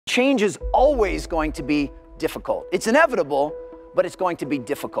Change is always going to be difficult. It's inevitable, but it's going to be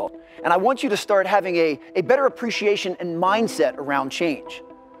difficult. And I want you to start having a better appreciation and mindset around change.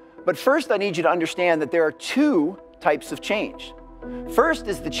 But first, I need you to understand that there are two types of change. First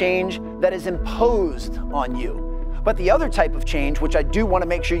is the change that is imposed on you. But the other type of change, which I do want to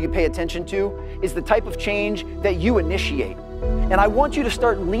make sure you pay attention to, is the type of change that you initiate. And I want you to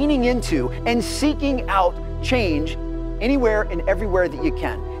start leaning into and seeking out change anywhere and everywhere that you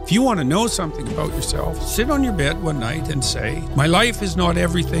can. If you want to know something about yourself, sit on your bed one night and say, my life is not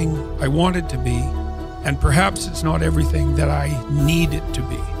everything I want it to be, and perhaps it's not everything that I need it to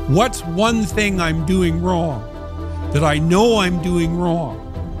be. What's one thing I'm doing wrong, that I know I'm doing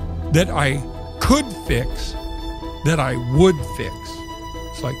wrong, that I could fix, that I would fix?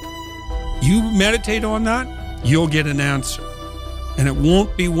 It's like, you meditate on that, you'll get an answer. And it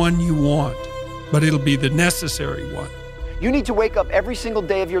won't be one you want, but it'll be the necessary one. You need to wake up every single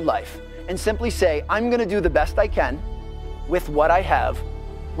day of your life and simply say, I'm going to do the best I can with what I have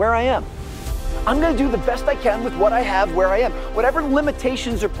where I am. I'm going to do the best I can with what I have where I am. Whatever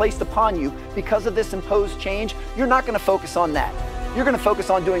limitations are placed upon you because of this imposed change, you're not going to focus on that. You're going to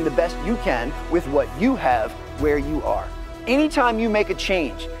focus on doing the best you can with what you have where you are. Anytime you make a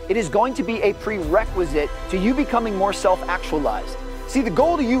change, it is going to be a prerequisite to you becoming more self-actualized. See, the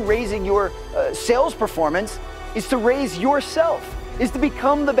goal to you raising your sales performance is to raise yourself, is to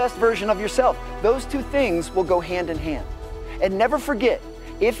become the best version of yourself. Those two things will go hand in hand. And never forget,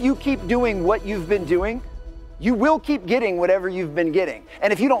 if you keep doing what you've been doing, you will keep getting whatever you've been getting.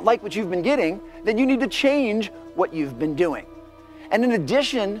 And if you don't like what you've been getting, then you need to change what you've been doing. And in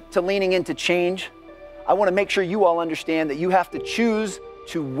addition to leaning into change, I want to make sure you all understand that you have to choose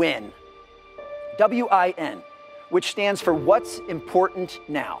to win. W-I-N, which stands for what's important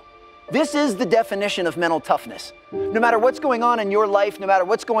now. This is the definition of mental toughness. No matter what's going on in your life, no matter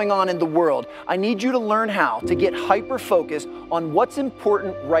what's going on in the world, I need you to learn how to get hyper-focused on what's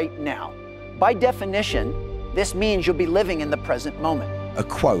important right now. By definition, this means you'll be living in the present moment. A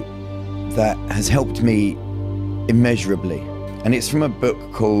quote that has helped me immeasurably, and it's from a book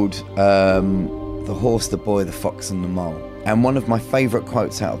called The Horse, the Boy, the Fox and the Mole. And one of my favorite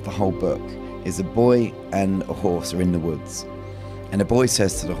quotes out of the whole book is a boy and a horse are in the woods. And the boy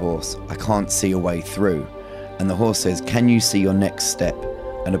says to the horse, I can't see a way through. And the horse says, can you see your next step?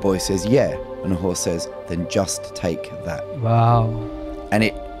 And the boy says, yeah. And the horse says, then just take that. Wow. And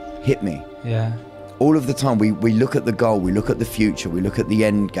it hit me. Yeah. All of the time, we look at the goal, we look at the future, we look at the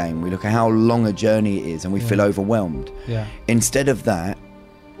end game, we look at how long a journey it is, and we feel overwhelmed. Yeah. Instead of that,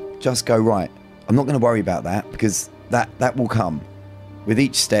 just go, right, I'm not going to worry about that, because that will come. With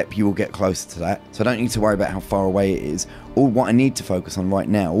each step, you will get closer to that. So I don't need to worry about how far away it is. All I need to focus on right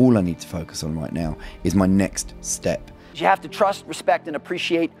now is my next step. You have to trust, respect, and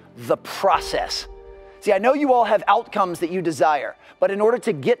appreciate the process. See, I know you all have outcomes that you desire, but in order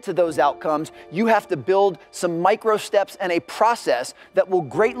to get to those outcomes, you have to build some micro steps and a process that will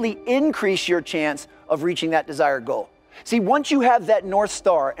greatly increase your chance of reaching that desired goal. See, once you have that North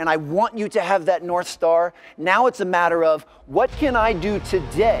Star, and I want you to have that North Star, now it's a matter of what can I do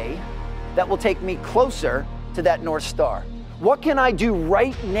today that will take me closer to that North Star? What can I do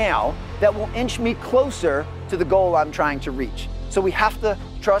right now that will inch me closer to the goal I'm trying to reach? So we have to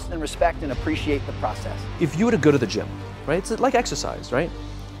trust and respect and appreciate the process. If you were to go to the gym, right? It's like exercise, right?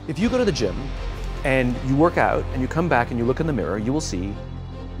 If you go to the gym and you work out and you come back and you look in the mirror, you will see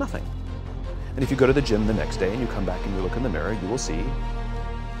nothing. And if you go to the gym the next day and you come back and you look in the mirror, you will see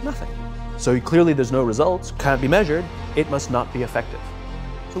nothing. So clearly there's no results, can't be measured, it must not be effective.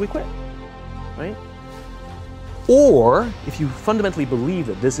 So we quit, right? Or if you fundamentally believe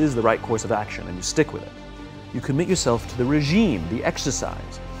that this is the right course of action and you stick with it, you commit yourself to the regime, the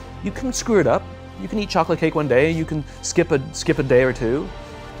exercise. You can screw it up. You can eat chocolate cake one day, you can skip a day or two.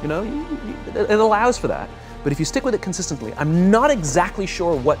 You know, it allows for that. But if you stick with it consistently, I'm not exactly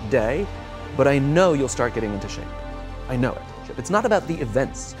sure what day, but I know you'll start getting into shape. I know it. It's not about the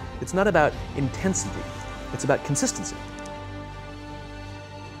events. It's not about intensity. It's about consistency.